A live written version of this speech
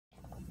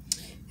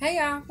Hey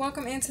y'all,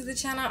 welcome into the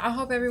channel. I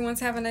hope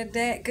everyone's having a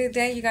good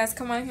day. You guys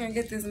come on here and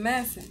get this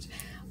message.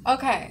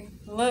 Okay,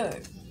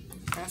 look,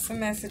 got some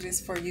messages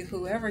for you,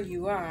 whoever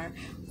you are.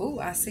 Ooh,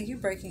 I see you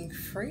breaking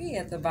free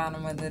at the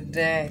bottom of the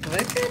deck.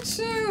 Look at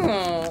you.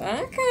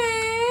 Okay,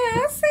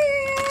 I see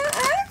it.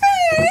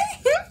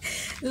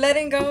 Okay.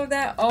 Letting go of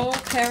that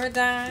old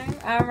paradigm.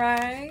 All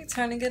right,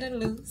 turning it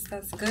loose.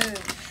 That's good.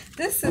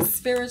 This is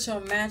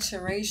spiritual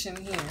maturation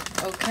here,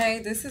 okay?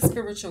 This is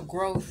spiritual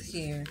growth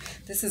here.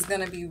 This is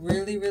going to be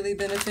really, really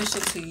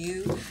beneficial to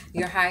you,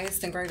 your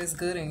highest and greatest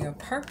good, and your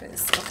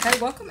purpose, okay?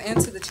 Welcome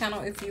into the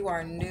channel if you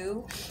are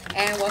new,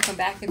 and welcome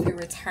back if you're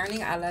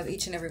returning. I love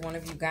each and every one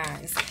of you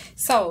guys.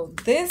 So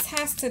this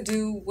has to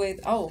do with,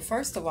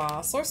 first of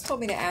all, Source told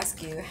me to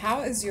ask you,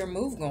 how is your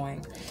move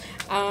going?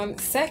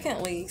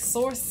 Secondly,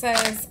 Source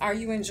says, are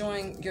you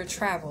enjoying your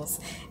travels?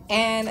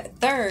 And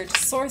third,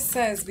 Source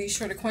says, be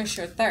sure to quench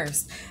your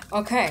thirst.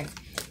 Okay,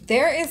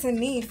 there is a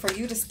need for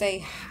you to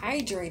stay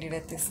hydrated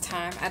at this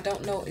time. I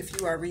don't know if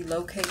you are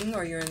relocating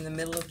or you're in the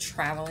middle of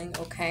traveling,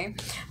 okay?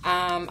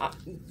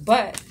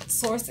 But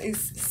Source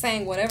is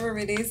saying whatever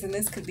it is, and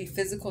this could be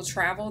physical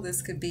travel.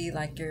 This could be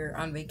like you're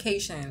on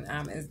vacation.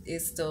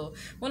 It's still,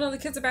 well, no, the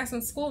kids are back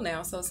in school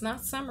now, so it's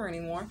not summer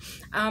anymore.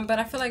 But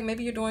I feel like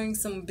maybe you're doing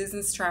some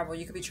business travel.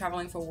 You could be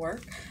traveling for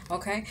work,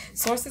 okay?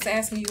 Source is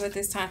asking you at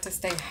this time to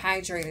stay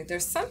hydrated.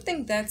 There's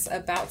something that's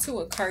about to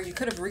occur. You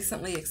could have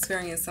recently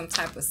experienced some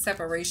type of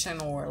separation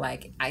or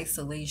like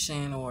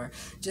isolation, or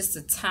just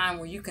a time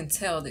where you can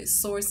tell that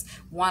Source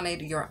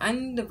wanted your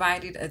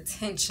undivided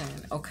attention,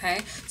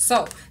 okay?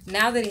 So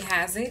now that he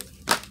has it,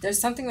 there's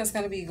something that's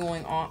going to be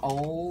going on.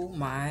 Oh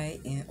my,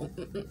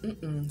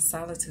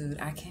 solitude.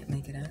 I can't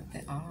make it up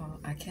at all.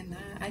 I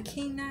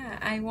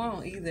cannot. I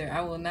won't either.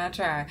 I will not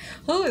try.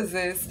 Who is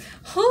this?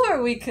 Who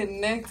are we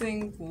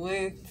connecting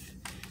with?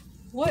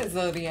 What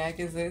zodiac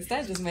is this?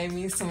 That just made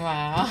me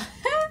smile.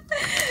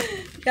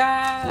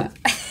 God.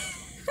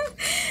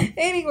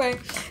 Anyway,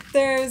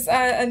 there's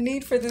a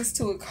need for this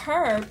to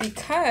occur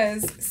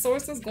because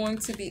Source is going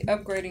to be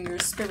upgrading your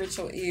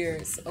spiritual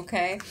ears,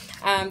 okay?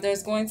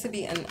 There's going to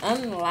be an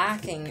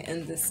unlocking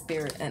in the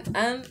spirit,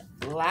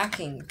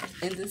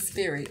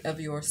 of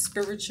your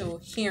spiritual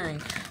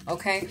hearing,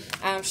 okay?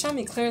 Show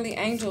me clearly,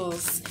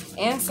 angels,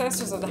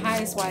 ancestors of the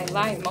highest white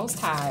light, most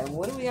high.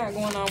 What do we got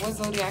going on? What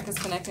zodiac is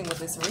connecting with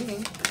this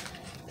reading?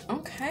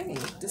 Okay,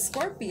 the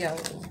Scorpio.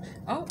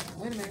 Oh,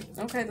 wait a minute.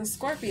 Okay, the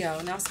Scorpio.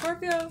 Now,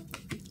 Scorpio,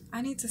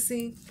 I need to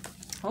see.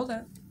 Hold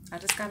up. I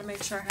just got to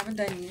make sure I haven't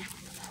done you.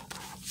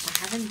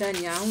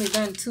 I only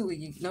done 2 of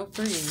you. No,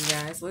 3 of you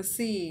guys. Let's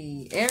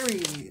see.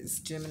 Aries,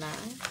 Gemini,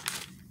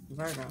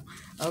 Virgo.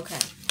 Okay.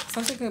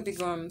 Something could be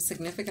going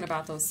significant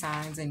about those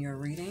signs in your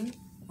reading.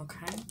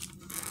 Okay.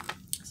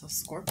 So,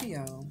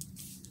 Scorpio.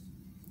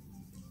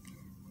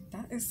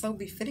 That is so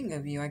befitting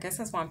of you. I guess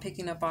that's why I'm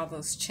picking up all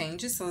those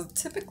changes. So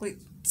technically,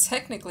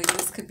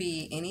 this could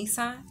be any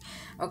sign,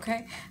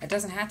 okay? It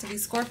doesn't have to be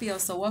Scorpio.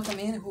 So welcome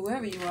in,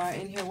 whoever you are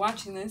in here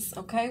watching this,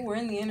 okay? We're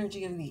in the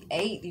energy of the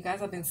 8. You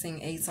guys have been seeing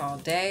 8s all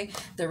day.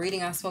 The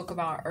reading I spoke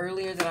about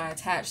earlier that I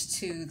attached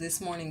to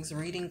this morning's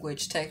reading,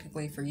 which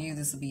technically for you,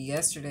 this will be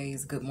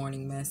yesterday's good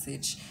morning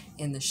message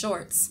in the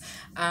shorts.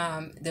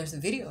 There's a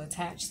video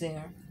attached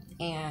there,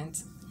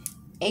 and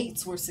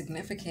 8s were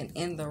significant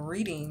in the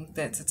reading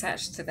that's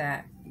attached to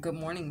that good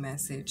morning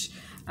message.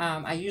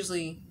 I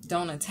usually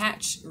don't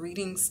attach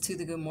readings to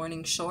the good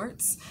morning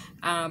shorts,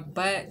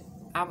 but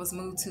I was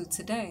moved to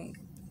today.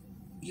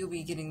 You'll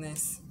be getting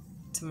this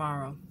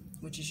tomorrow,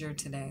 which is your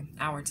today,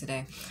 our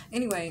today.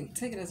 Anyway,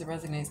 take it as it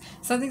resonates.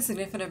 Something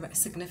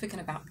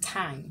significant about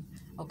time.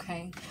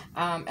 Okay,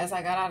 as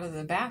I got out of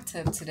the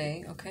bathtub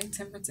today, okay,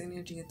 temperance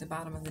energy at the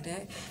bottom of the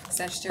deck.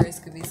 Sagittarius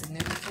could be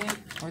significant,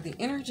 or the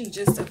energy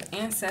just of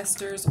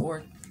ancestors,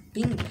 or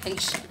being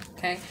patient,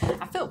 okay?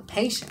 I feel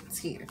patience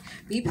here.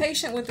 Be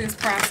patient with this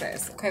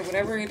process, okay?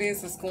 Whatever it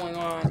is that's going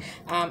on,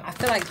 I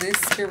feel like this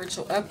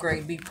spiritual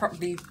upgrade, be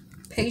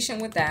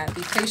patient with that.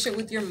 Be patient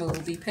with your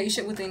move. Be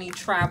patient with any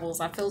travels.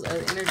 I feel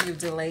an energy of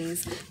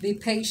delays. Be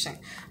patient.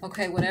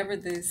 Okay, whatever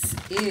this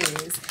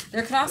is.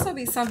 There could also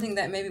be something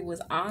that maybe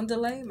was on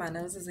delay. My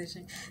nose is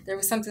itching. There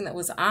was something that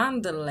was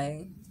on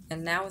delay,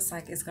 and now it's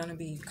like it's going to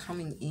be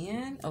coming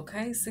in.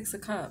 Okay, 6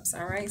 of Cups.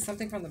 All right,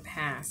 something from the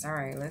past. All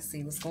right, let's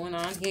see what's going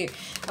on here.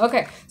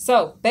 Okay,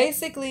 so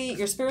basically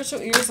your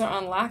spiritual ears are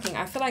unlocking.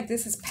 I feel like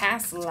this is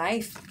past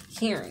life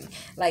hearing,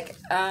 like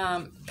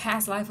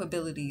past life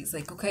abilities.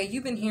 Like, okay,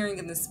 you've been hearing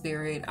in the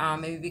spirit,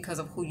 maybe because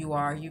of who you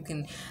are. You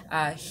can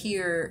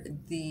hear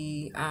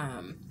the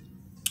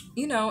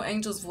you know,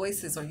 angels'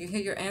 voices, or you hear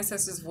your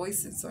ancestors'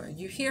 voices, or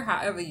you hear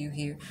however you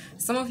hear.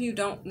 Some of you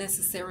don't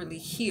necessarily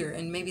hear,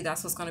 and maybe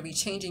that's what's going to be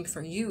changing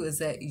for you, is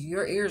that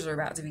your ears are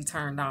about to be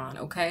turned on,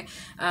 okay?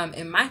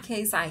 In my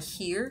case, I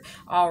hear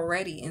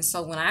already, and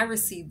so when I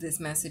received this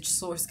message,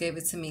 Source gave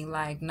it to me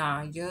like,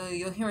 nah,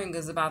 your hearing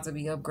is about to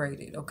be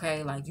upgraded,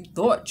 okay? Like, you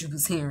thought you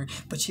was hearing,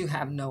 but you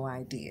have no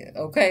idea,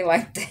 okay?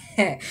 Like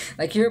that.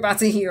 Like, you're about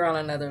to hear on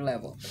another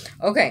level.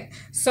 Okay,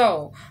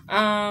 so,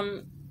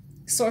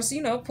 Source,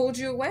 you know, pulled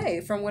you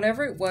away from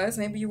whatever it was.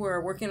 Maybe you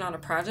were working on a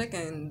project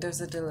and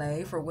there's a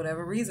delay for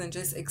whatever reason.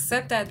 Just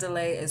accept that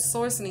delay as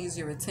Source needs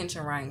your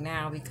attention right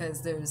now,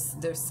 because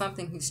there's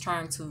something he's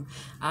trying to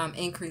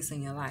increase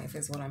in your life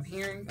is what I'm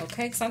hearing.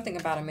 Okay, something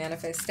about a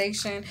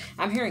manifestation.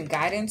 I'm hearing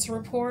guidance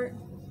report.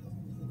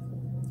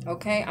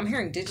 Okay, I'm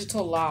hearing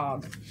digital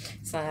log.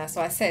 So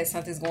I said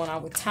something's going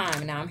on with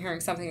time. Now I'm hearing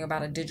something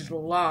about a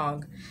digital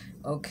log.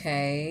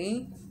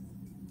 Okay,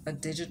 a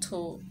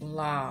digital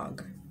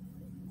log.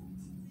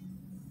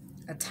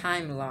 A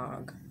time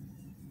log,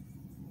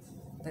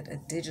 but a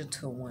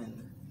digital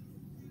one.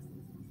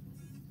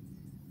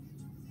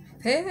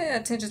 Pay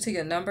attention to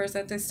your numbers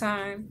at this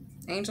time,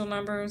 angel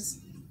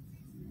numbers.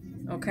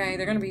 Okay,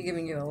 they're going to be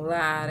giving you a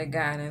lot of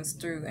guidance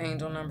through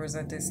angel numbers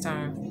at this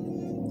time.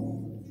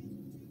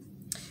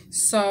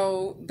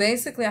 So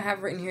basically, I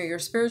have written here, your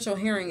spiritual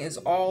hearing is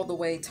all the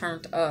way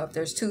turned up.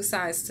 There's two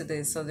sides to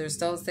this. So there's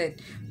those that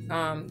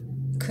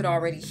could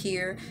already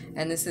hear,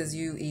 and this is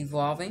you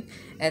evolving,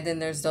 and then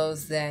there's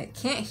those that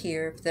can't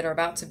hear that are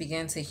about to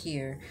begin to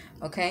hear.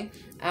 Okay,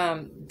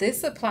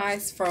 this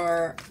applies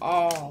for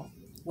all,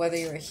 whether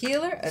you're a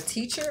healer, a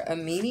teacher, a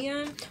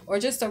medium, or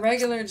just a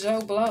regular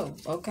Joe Blow,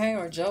 okay,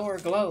 or Joe or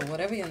Glow,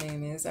 whatever your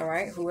name is. All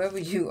right, whoever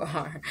you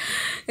are,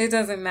 it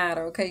doesn't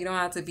matter. Okay, you don't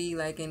have to be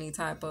like any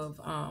type of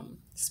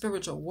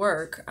spiritual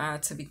work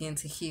to begin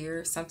to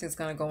hear. Something's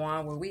going to go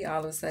on where we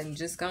all of a sudden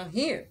just gonna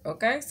hear.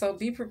 Okay, so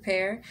be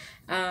prepared.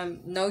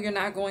 No, you're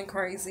not going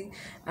crazy.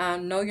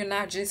 No, you're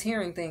not just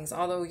hearing things,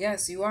 although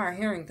yes, you are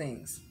hearing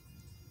things.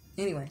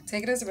 Anyway,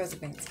 take it as a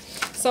residence.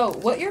 So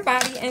what your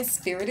body and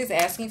spirit is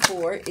asking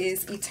for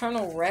is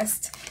eternal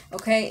rest.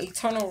 Okay,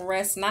 eternal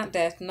rest, not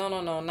death. No,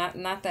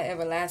 not that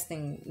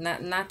everlasting,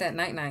 not that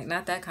night,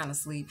 not that kind of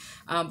sleep.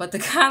 But the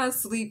kind of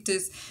sleep,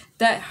 just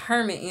that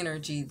hermit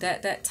energy,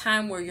 that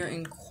time where you're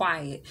in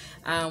quiet,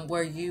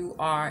 where you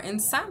are in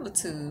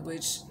solitude,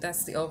 which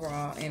that's the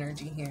overall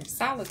energy here.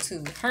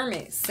 Solitude,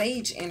 hermit,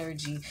 sage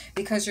energy,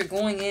 because you're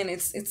going in.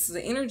 It's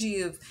the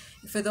energy of,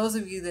 for those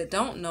of you that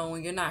don't know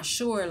and you're not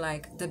sure,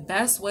 like the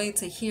best way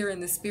to hear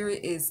in the spirit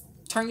is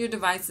turn your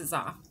devices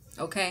off.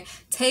 Okay,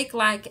 take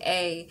like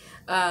a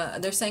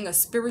they're saying a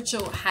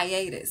spiritual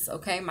hiatus.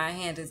 Okay, my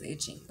hand is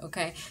itching.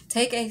 Okay,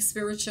 take a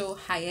spiritual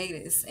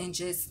hiatus and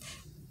just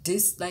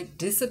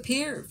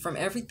disappear from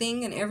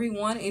everything and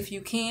everyone if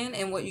you can,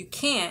 and what you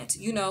can't,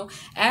 you know,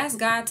 ask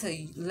God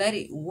to let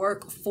it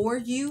work for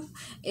you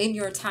in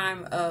your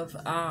time of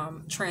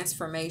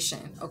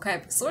transformation.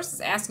 Okay, Source is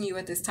asking you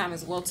at this time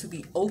as well to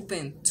be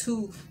open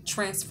to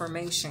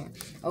transformation.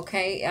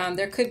 Okay,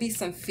 there could be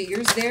some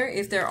fears there.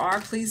 If there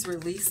are, please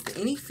release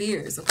any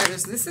fears. Okay,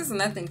 this is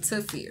nothing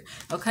to fear.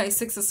 Okay,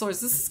 Six of Swords,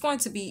 this is going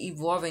to be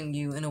evolving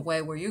you in a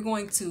way where you're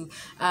going to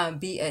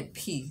be at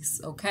peace.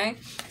 Okay,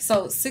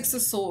 so Six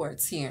of Swords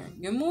here,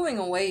 you're moving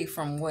away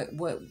from what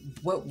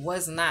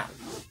was not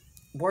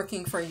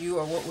working for you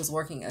or what was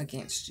working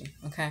against you.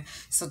 Okay,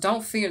 so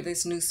don't fear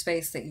this new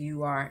space that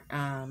you are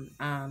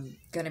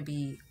gonna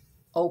be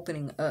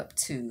opening up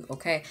to.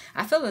 Okay,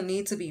 I feel a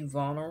need to be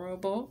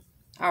vulnerable.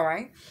 All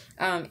right,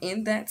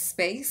 in that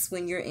space,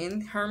 when you're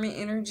in hermit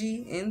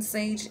energy, in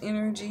sage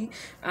energy,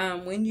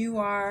 when you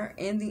are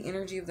in the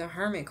energy of the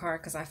hermit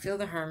card, because I feel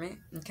the hermit.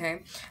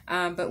 Okay,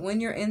 but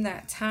when you're in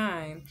that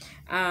time,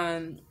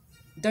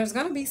 there's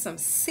going to be some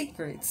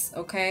secrets,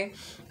 okay,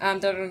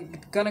 that are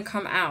going to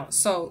come out.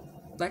 So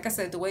like I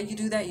said, the way you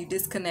do that, you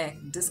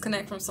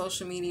disconnect from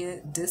social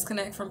media,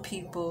 disconnect from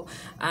people,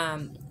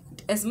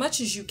 as much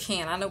as you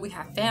can. I know we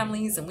have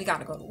families and we got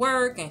to go to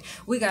work and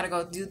we got to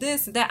go do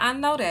this and that. I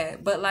know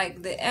that, but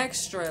like the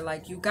extra,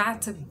 like you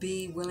got to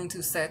be willing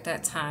to set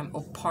that time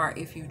apart.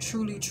 If you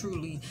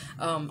truly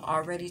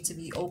are ready to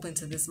be open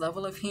to this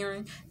level of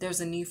hearing, there's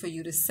a need for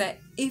you to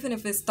set, even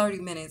if it's 30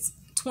 minutes,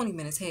 20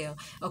 minutes, hell,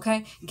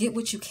 okay? Get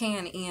what you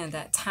can in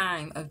that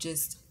time of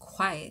just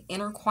quiet,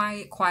 inner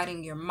quiet,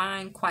 quieting your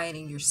mind,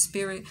 quieting your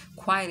spirit,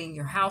 quieting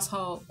your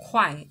household,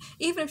 quiet.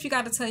 Even if you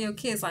got to tell your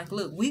kids, like,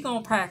 look, we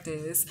gonna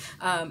practice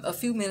a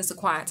few minutes of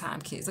quiet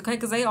time, kids, okay?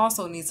 Because they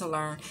also need to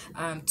learn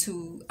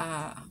to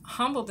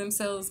humble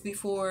themselves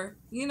before,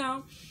 you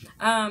know,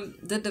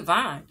 the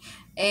divine.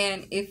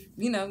 And if,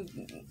 you know,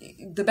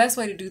 the best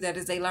way to do that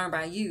is they learn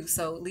by you.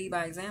 So lead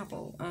by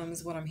example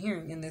is what I'm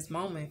hearing in this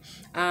moment.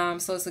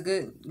 So it's a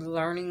good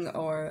learning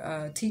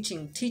or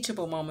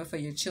teachable moment for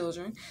your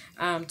children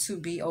to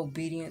be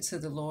obedient to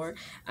the Lord,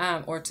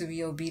 or to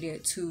be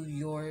obedient to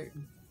your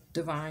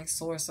divine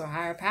source or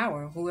higher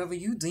power, whoever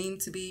you deem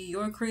to be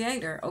your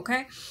creator.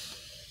 Okay.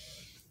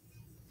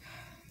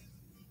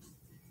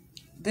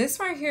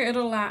 This right here,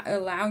 it'll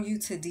allow you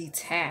to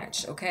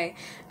detach, okay?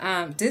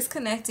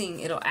 Disconnecting,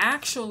 it'll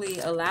actually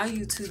allow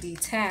you to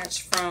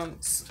detach from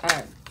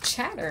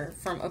chatter,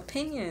 from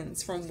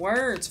opinions, from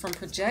words, from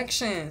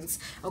projections,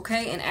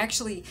 okay? And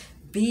actually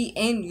be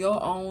in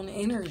your own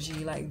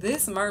energy. Like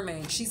this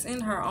mermaid, she's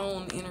in her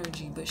own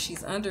energy, but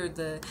she's under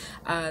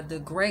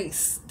the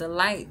grace, the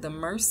light, the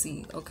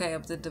mercy, okay,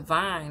 of the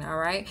divine. All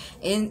right.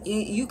 And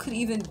you could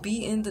even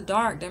be in the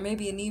dark. There may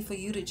be a need for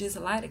you to just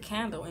light a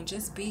candle and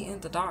just be in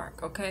the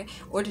dark, okay,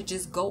 or to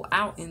just go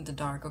out in the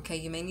dark. Okay,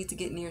 you may need to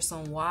get near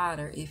some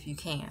water if you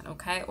can,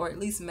 okay, or at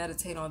least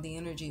meditate on the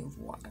energy of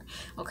water.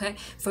 Okay,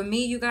 for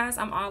me, you guys,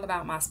 I'm all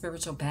about my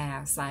spiritual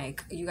baths.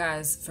 Like, you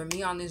guys, for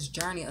me on this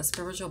journey, a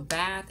spiritual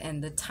bath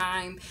and the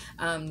time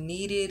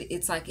needed,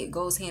 it's like it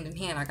goes hand in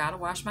hand. I gotta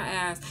wash my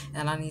ass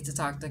and I need to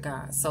talk to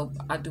God, so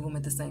I do them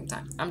at the same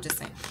time. I'm just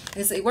saying,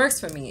 it works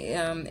for me.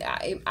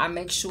 I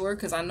make sure,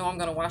 because I know I'm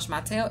gonna wash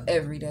my tail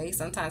every day,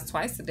 sometimes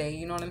twice a day,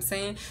 you know what I'm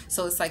saying?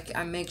 So it's like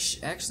I make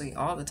actually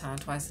all the time,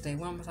 twice a day.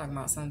 What am I talking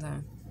about?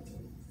 Sometimes,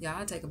 yeah,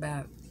 I take a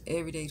bath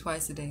every day,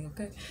 twice a day.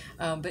 Okay,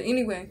 but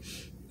anyway,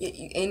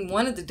 in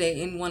one of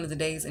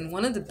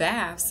the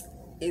baths,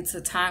 it's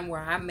a time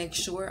where I make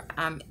sure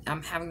I'm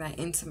having that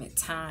intimate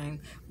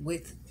time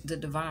with the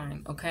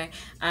divine. Okay,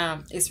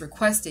 it's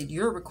requested.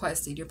 You're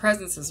requested. Your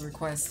presence is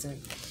requested.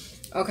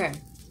 Okay,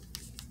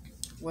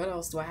 what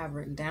else do I have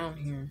written down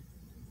here?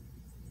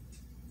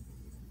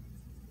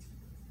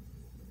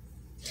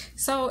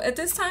 So at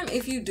this time,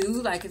 if you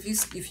do, like,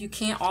 if you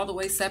can't all the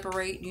way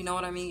separate, you know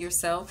what I mean,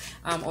 yourself,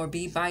 or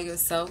be by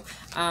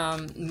yourself,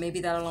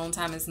 maybe that alone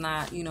time is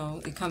not, you know,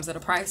 it comes at a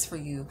price for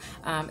you.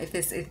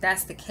 If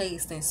that's the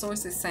case, then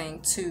Source is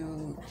saying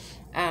to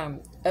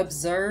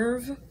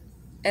observe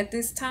at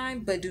this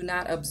time, but do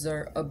not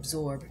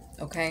absorb.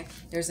 Okay,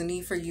 there's a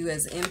need for you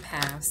as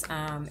empaths,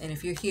 and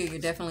if you're here, you're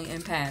definitely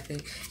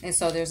empathic, and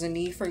so there's a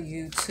need for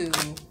you to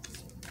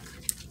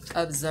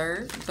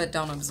observe but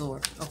don't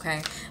absorb.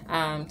 Okay,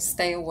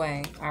 stay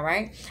away. All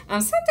right,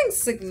 something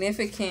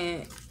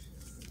significant.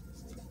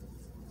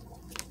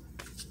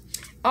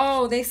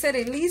 Oh, they said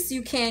at least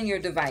you can your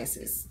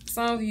devices.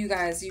 Some of you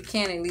guys, you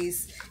can at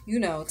least, you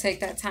know, take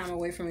that time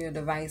away from your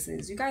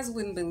devices. You guys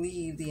wouldn't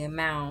believe the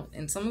amount,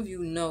 and some of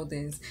you know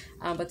this,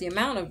 but the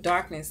amount of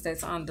darkness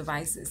that's on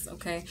devices,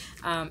 okay,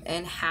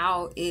 and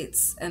how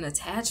it's an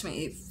attachment.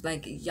 It's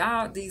like,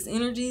 y'all, these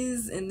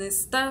energies and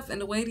this stuff and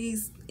the way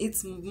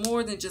it's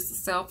more than just a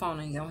cell phone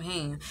in your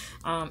hand.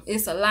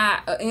 It's a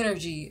lot of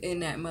energy in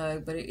that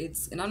mug, but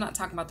and I'm not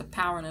talking about the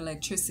power and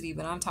electricity,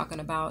 but I'm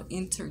talking about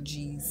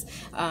energies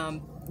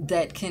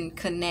that can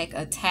connect,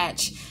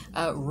 attach,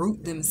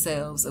 root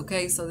themselves.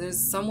 Okay, so there's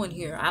someone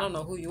here, I don't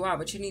know who you are,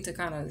 but you need to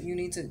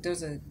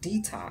there's a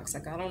detox.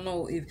 Like, I don't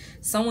know if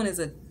someone is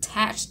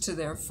attached to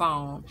their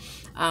phone,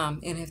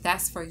 and if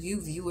that's for you,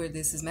 viewer,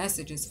 this is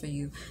messages for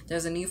you.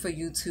 There's a need for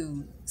you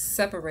to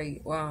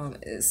separate,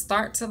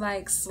 start to,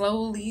 like,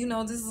 slowly, you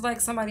know, this is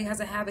like somebody has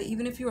a habit,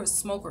 even if you're a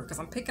smoker, because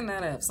I'm picking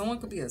that up. Someone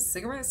could be a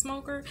cigarette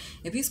smoker.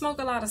 If you smoke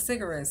a lot of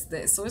cigarettes,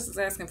 that Source is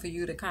asking for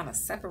you to kind of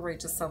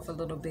separate yourself a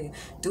little bit.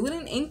 Do it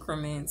in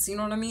increments, you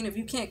know what I mean? If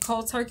you can't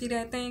cold turkey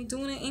that thing,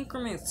 do it in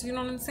increments, you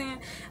know what I'm saying?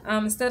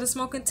 Instead of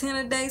smoking 10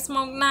 a day,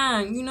 smoke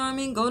 9, you know what I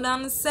mean? Go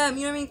down to 7,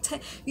 you know what I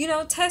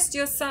mean? Test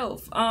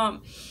yourself.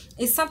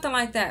 It's something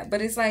like that,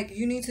 but it's like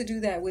you need to do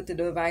that with the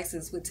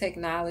devices, with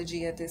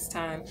technology at this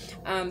time.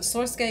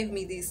 Source gave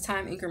me these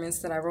time increments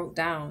that I wrote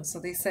down. So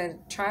they said,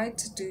 try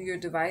to do your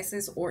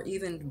devices, or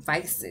even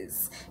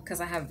vices,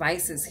 because I have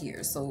vices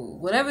here. So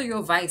whatever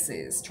your vice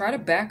is, try to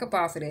back up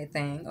off of that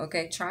thing.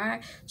 Okay,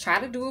 try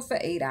to do it for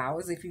 8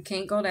 hours. If you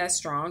can't go that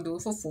strong, do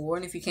it for 4,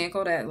 and if you can't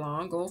go that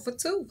long, go for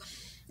 2.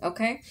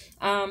 Okay.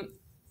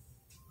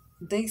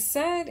 They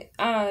said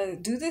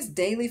do this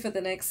daily for the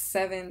next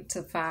 7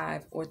 to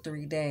 5 or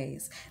 3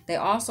 days. They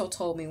also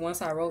told me,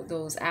 once I wrote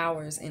those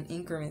hours in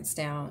increments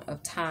down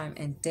of time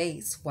and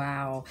dates,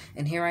 wow,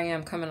 and here I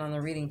am coming on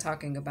the reading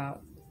talking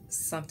about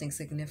something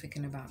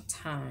significant about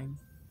time,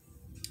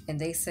 and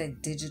they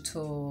said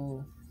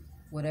digital,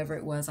 whatever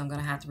it was. I'm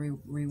gonna have to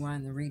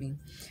rewind the reading,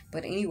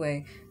 but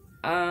anyway,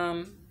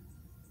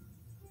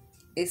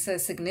 it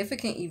says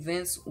significant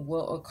events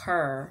will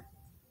occur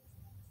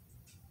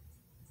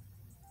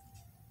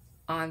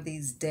on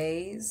these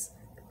days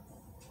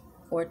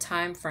or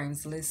time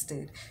frames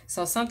listed.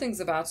 So something's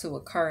about to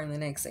occur in the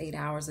next 8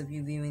 hours of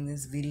you viewing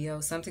this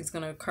video. Something's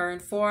going to occur in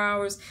 4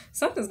 hours.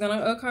 Something's going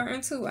to occur in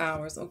 2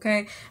 hours.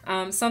 Okay.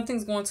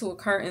 Something's going to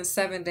occur in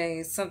 7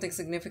 days. Something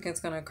significant is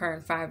going to occur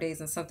in 5 days,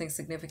 and something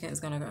significant is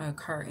going to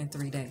occur in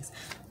 3 days.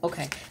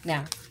 Okay.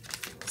 Now,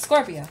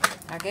 Scorpio,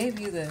 I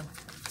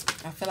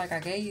feel like I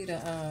gave you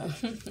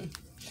the,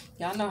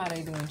 y'all know how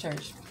they do in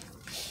church.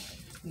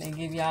 They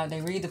give y'all,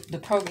 they read the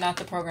program, not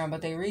the program,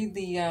 but they read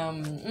the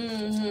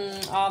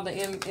all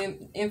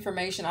the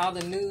information, all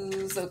the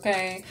news.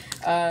 Okay,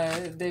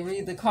 they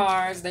read the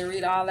cards, they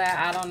read all that.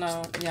 I don't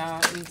know,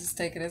 y'all. You just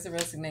take it as it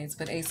resonates.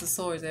 But Ace of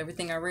Swords,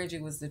 everything I read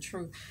you was the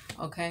truth.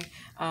 Okay,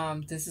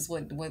 this is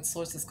what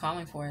Source is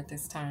calling for at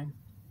this time.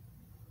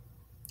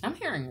 I'm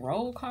hearing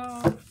roll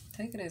call.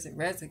 Take it as it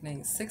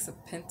resonates. 6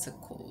 of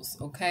Pentacles.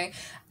 Okay.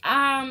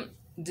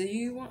 Do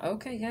you want?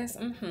 Okay. Yes.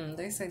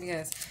 They said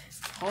yes.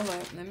 Hold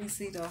up. Let me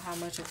see though how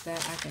much of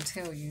that I can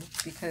tell you,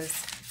 because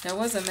there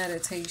was a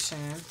meditation.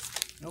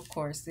 Of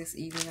course, this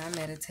evening I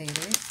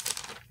meditated.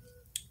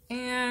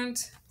 And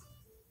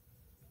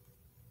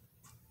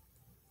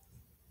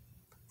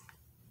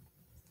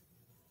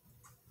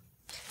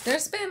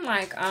there's been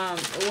like,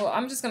 well,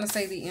 I'm just going to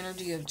say the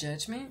energy of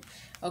judgment.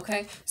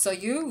 Okay, so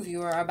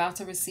you are about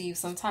to receive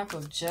some type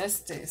of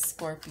justice,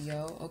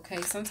 Scorpio.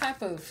 Okay, some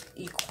type of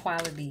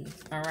equality.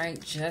 All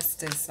right,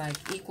 justice, like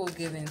equal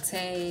give and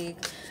take.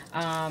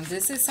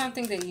 This is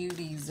something that you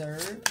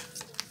deserve.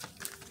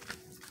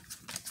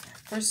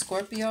 For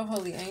Scorpio,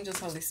 holy angels,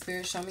 Holy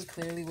Spirit, show me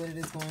clearly what it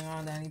is going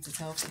on that I need to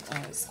tell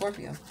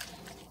Scorpio,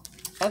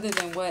 other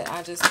than what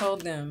I just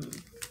told them.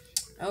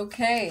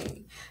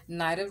 Okay,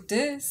 Knight of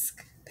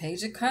Disc,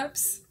 Page of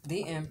Cups,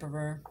 the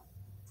Emperor.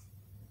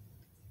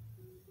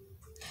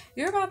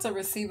 You're about to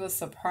receive a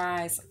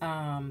surprise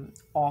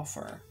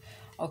offer.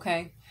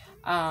 Okay,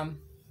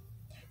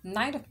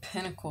 Knight of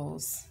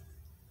Pentacles.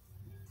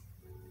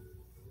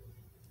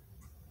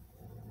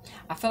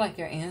 I feel like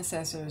your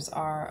ancestors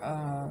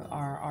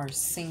are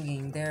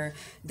singing.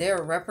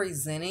 They're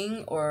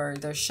representing, or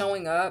they're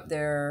showing up.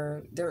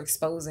 They're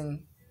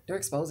exposing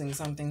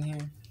something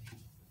here.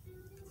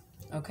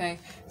 Okay,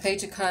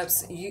 Page of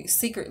Cups. You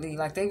secretly,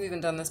 like, they've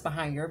even done this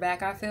behind your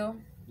back, I feel.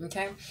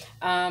 Okay,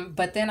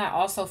 but then I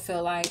also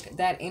feel like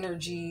that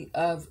energy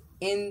of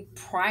in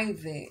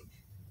private.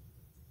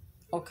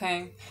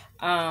 Okay,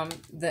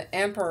 the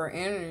Emperor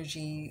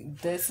energy,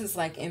 this is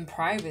like in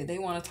private. They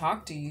want to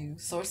talk to you.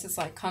 Sources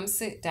like, come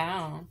sit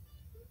down.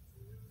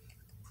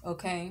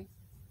 Okay,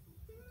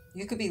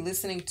 you could be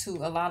listening to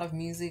a lot of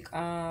music,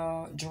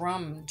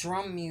 drum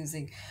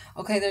music.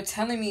 Okay, they're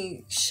telling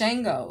me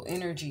Shango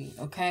energy.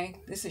 Okay,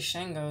 this is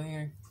Shango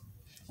here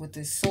with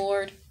this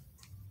sword.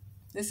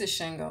 This is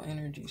Shango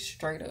energy,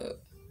 straight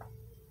up.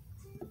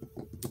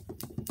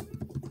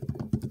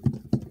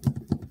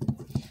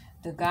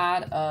 The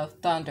god of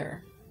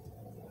thunder.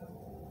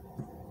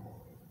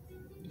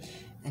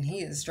 And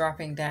he is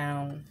dropping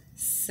down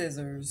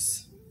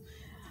scissors.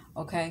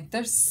 Okay,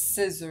 there's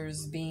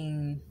scissors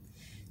being,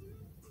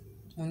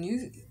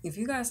 if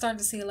you guys start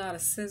to see a lot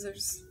of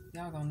scissors,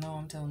 y'all gonna know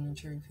I'm telling the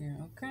truth here.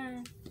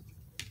 Okay,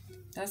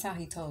 that's how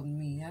he told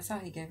me. That's how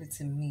he gave it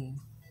to me.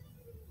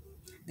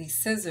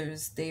 These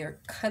scissors, they are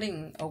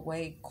cutting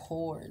away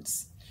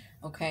cords.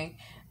 Okay,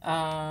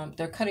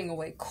 they're cutting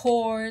away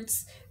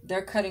cords.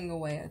 They're cutting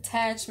away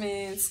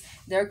attachments.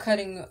 They're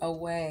cutting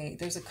away.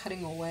 There's a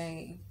cutting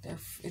away.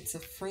 It's a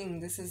freeing.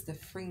 This is the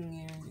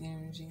freeing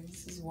energy.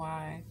 This is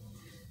why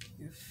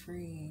you're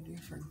freed. You're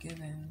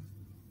forgiven.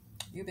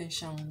 You've been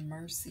shown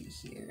mercy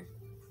here.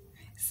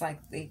 It's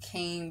like they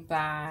came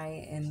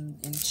by and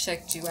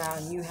checked you out,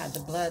 and you had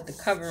the blood, the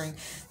covering.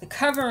 The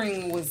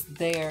covering was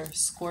there,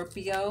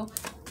 Scorpio.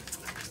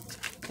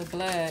 The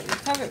blood.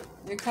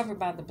 You're covered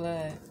by the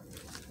blood.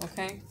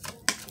 Okay?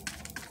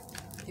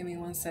 Give me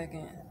 1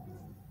 second.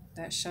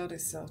 That showed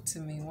itself to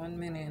me. 1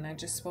 minute. And I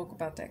just spoke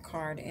about that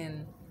card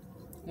in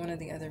one of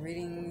the other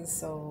readings.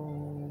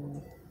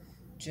 So,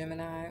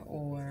 Gemini,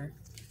 or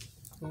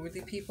who were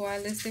the people I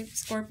listed,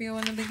 Scorpio,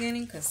 in the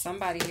beginning? Because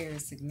somebody here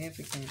is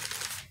significant.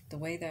 The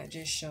way that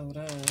just showed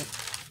up.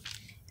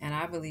 And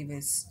I believe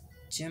it's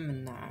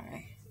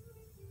Gemini.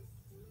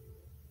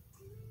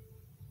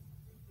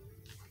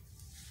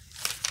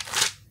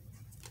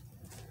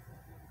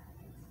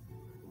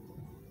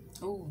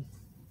 Oh.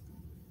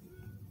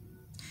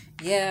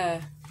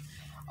 Yeah.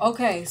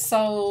 Okay,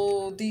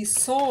 so these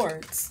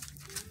swords.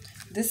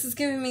 This is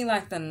giving me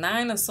like the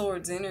 9 of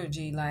Swords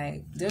energy.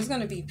 Like, there's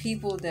gonna be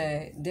people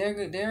that they're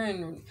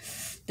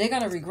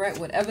gonna regret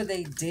whatever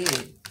they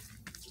did,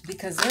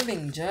 because they're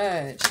being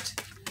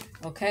judged.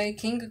 Okay,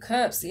 King of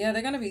Cups. Yeah,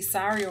 they're gonna be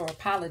sorry or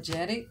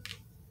apologetic.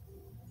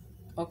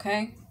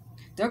 Okay,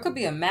 there could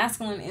be a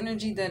masculine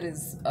energy that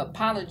is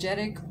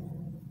apologetic.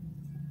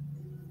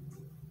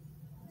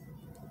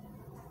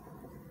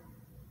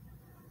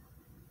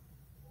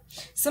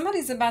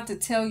 Somebody's about to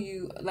tell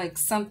you like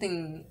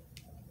something.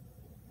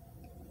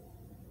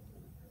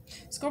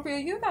 Scorpio,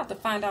 you're about to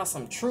find out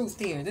some truth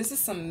here. This is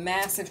some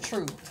massive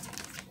truth.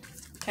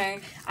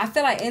 Okay, I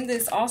feel like in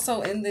this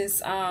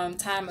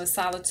time of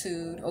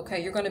solitude,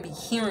 okay, you're going to be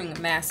hearing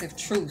massive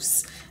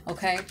truths.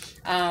 Okay,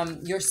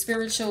 your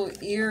spiritual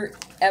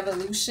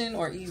evolution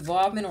or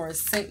evolvement, or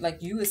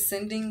like you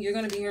ascending, you're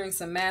going to be hearing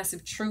some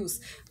massive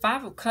truths.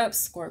 5 of Cups,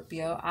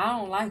 Scorpio. I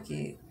don't like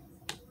it.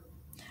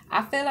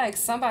 I feel like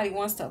somebody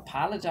wants to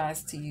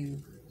apologize to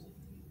you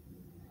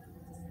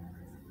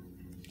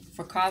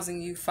for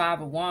causing you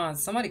 5 of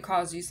Wands. Somebody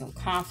caused you some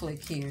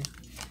conflict here,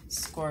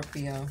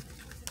 Scorpio.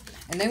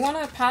 And they want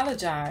to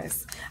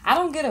apologize. I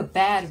don't get a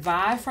bad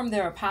vibe from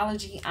their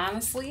apology,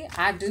 honestly.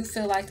 I do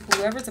feel like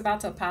whoever's about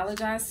to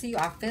apologize to you,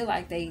 I feel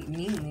like they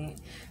mean it.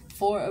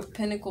 4 of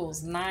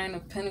Pentacles, 9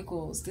 of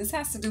Pentacles. This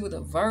has to do with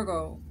a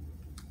Virgo.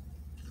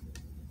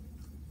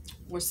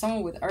 Or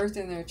someone with Earth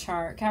in their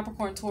chart.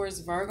 Capricorn, Taurus,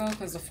 Virgo,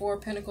 because the 4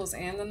 of Pentacles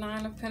and the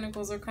 9 of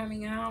Pentacles are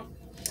coming out.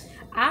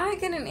 I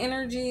get an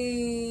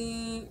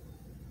energy.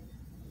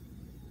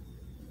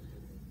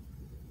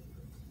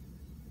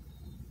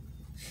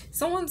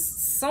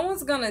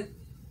 Someone's gonna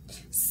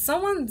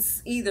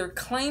Someone's either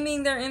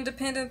claiming their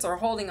independence or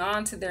holding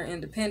on to their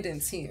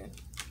independence here.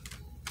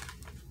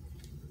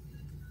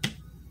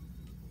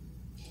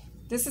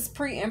 This is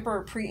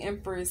pre-emperor,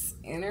 pre-empress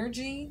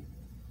energy.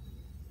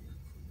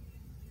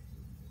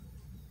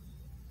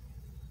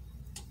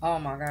 Oh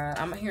my God,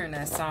 I'm hearing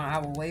that song, I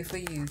Will Wait For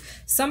You.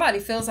 Somebody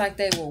feels like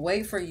they will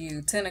wait for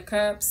you. 10 of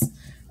Cups,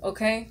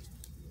 okay?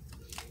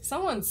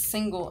 Someone's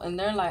single and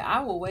they're like, I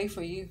will wait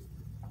for you.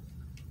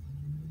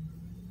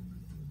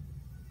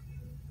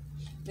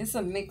 It's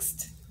a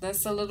mixed,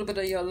 that's a little bit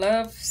of your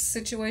love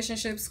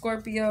situationship,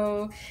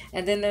 Scorpio.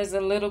 And then there's a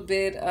little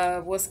bit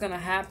of what's going to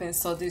happen.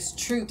 So this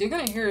truth, you're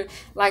going to hear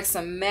like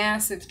some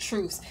massive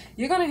truths.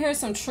 You're going to hear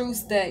some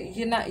truths that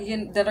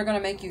that are going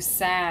to make you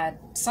sad.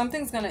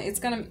 Something's going to,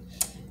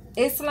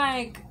 it's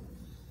like,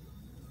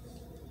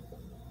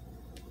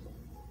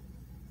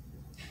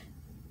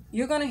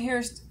 you're going to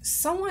hear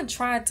someone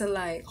try to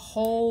like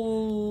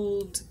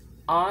hold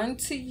on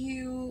to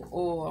you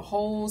or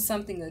hold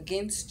something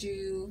against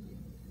you.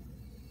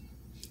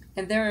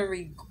 And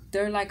there's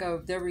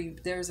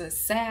a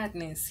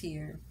sadness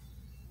here.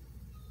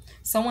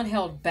 Someone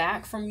held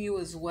back from you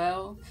as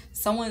well.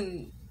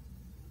 Someone,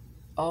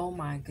 oh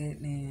my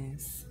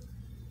goodness.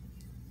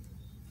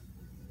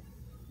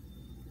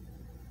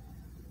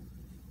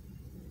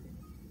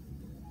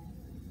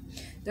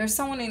 There's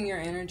someone in your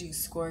energy,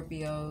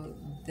 Scorpio,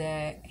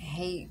 that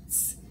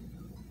hates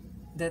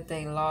that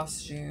they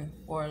lost you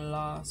or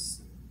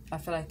lost. I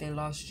feel like they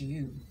lost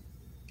you.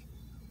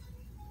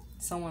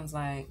 Someone's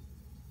like,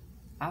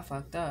 I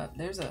fucked up.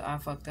 There's a I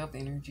fucked up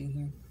energy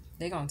here.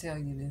 They're going to tell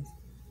you this.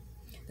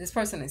 This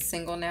person is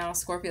single now.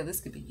 Scorpio,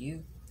 this could be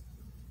you.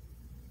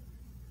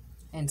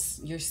 And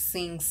you're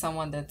seeing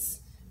someone that's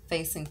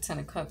facing 10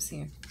 of Cups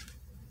here.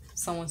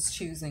 Someone's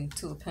choosing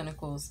 2 of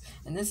Pentacles.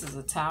 And this is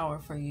a Tower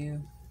for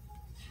you.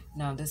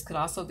 Now, this could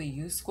also be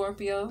you,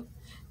 Scorpio,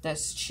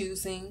 that's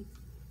choosing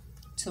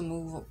to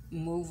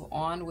move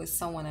on with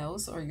someone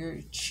else. Or you're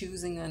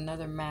choosing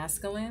another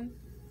masculine.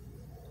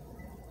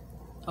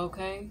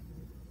 Okay.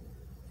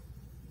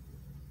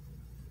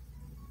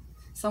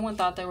 Someone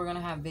thought they were going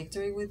to have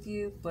victory with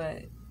you, but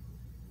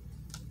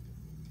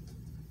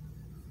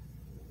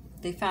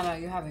they found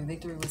out you're having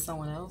victory with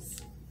someone else.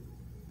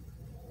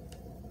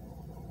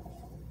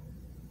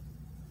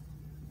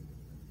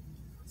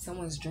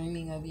 Someone's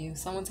dreaming of you.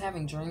 Someone's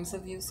having dreams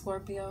of you,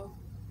 Scorpio.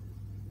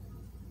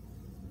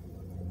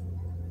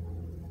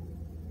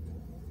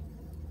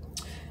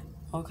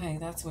 Okay,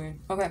 that's weird.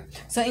 Okay,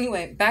 so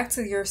anyway, back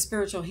to your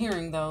spiritual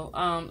hearing, though.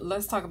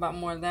 Let's talk about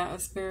more of that,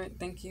 Spirit.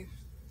 Thank you.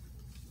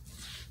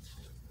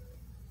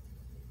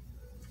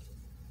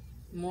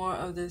 More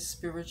of this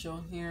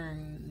spiritual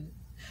hearing.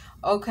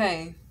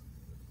 Okay.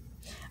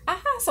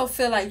 I also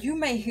feel like you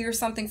may hear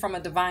something from a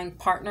divine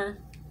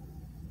partner.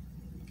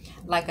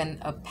 Like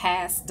a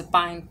past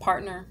divine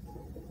partner.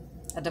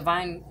 A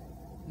divine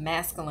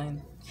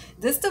masculine.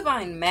 This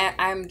divine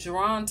I'm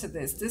drawn to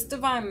this. This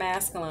divine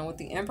masculine with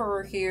the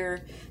Emperor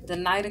here. The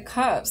Knight of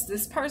Cups.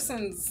 This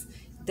person's,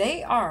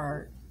 they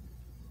are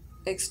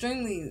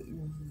extremely,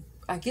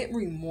 I get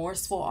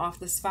remorseful off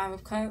this 5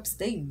 of Cups.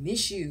 They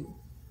miss you.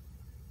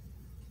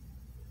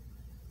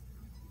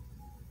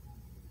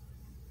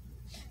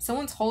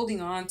 Someone's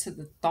holding on to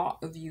the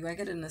thought of you. I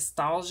get a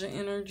nostalgia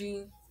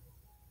energy.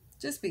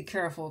 Just be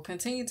careful.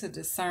 Continue to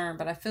discern.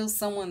 But I feel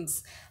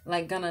someone's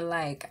like gonna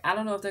like, I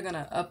don't know if they're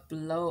gonna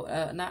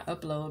upload, not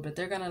upload, but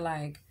they're gonna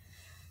like,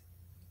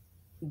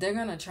 they're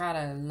gonna try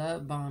to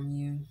love bomb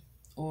you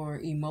or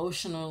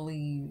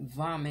emotionally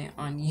vomit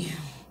on you.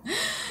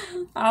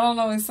 I don't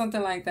know. It's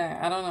something like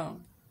that. I don't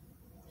know.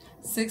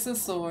 6 of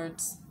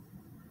Swords.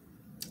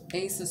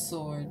 Ace of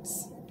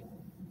Swords.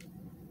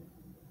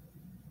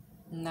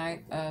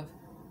 Knight of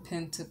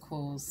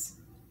Pentacles,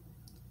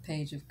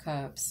 Page of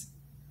Cups.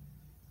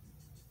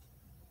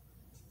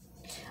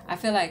 I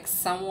feel like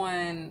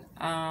someone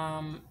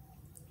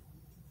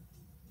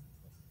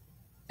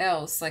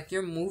else, like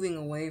you're moving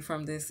away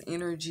from this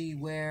energy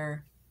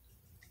where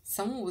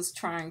someone was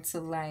trying to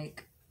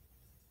like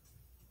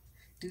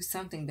do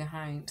something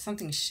behind,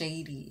 something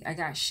shady. I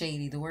got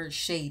shady, the word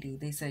shady.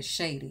 They said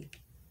shady.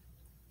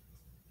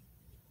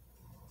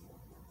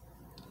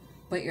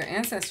 But your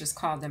ancestors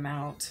called them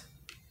out.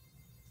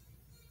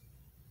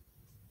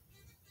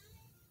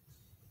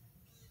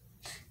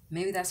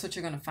 Maybe that's what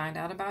you're going to find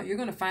out about. You're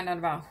going to find out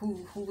about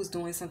who was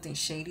doing something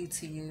shady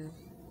to you.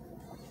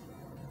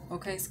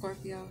 Okay,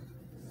 Scorpio?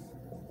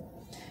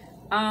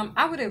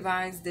 I would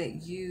advise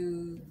that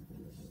you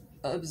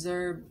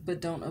observe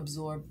but don't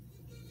absorb.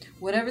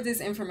 Whatever this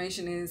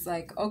information is,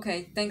 like,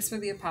 okay, thanks for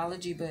the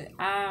apology, but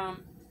I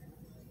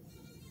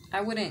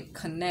wouldn't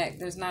connect.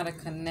 There's not a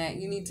connect.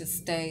 You need to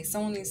stay.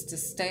 Someone needs to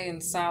stay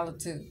in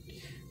solitude.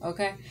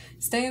 Okay?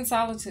 Stay in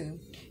solitude.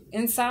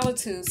 In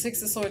solitude,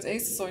 6 of Swords,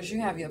 Ace of Swords, you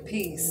have your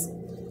peace.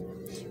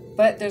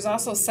 But there's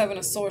also 7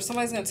 of Swords.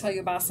 Somebody's going to tell you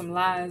about some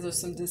lies or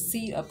some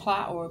deceit, a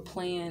plot or a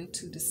plan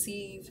to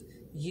deceive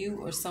you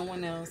or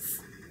someone else.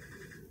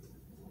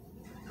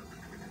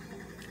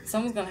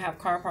 Someone's going to have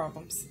car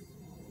problems.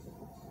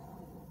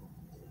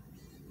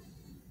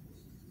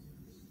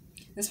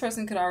 This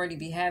person could already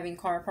be having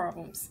car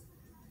problems.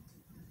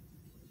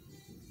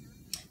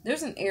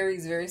 There's an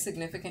Aries very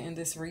significant in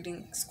this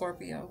reading,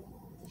 Scorpio.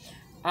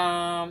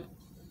 I'm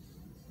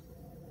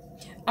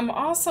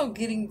also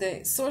getting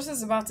that source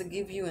is about to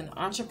give you an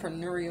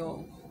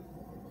entrepreneurial,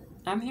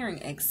 I'm hearing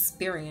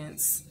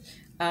experience.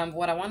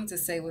 What I wanted to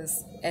say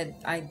was an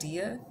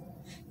idea.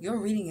 Your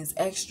reading is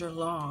extra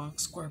long,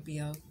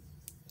 Scorpio.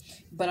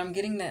 But I'm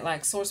getting that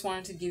like source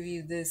wants to give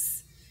you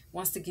this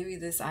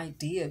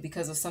idea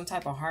because of some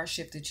type of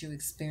hardship that you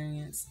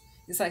experience.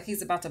 It's like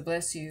he's about to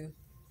bless you.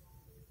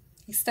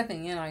 He's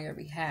stepping in on your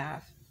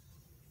behalf.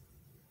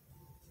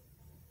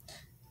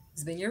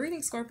 It's been your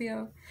reading,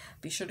 Scorpio.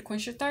 Be sure to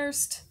quench your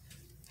thirst.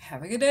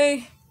 Have a good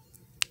day.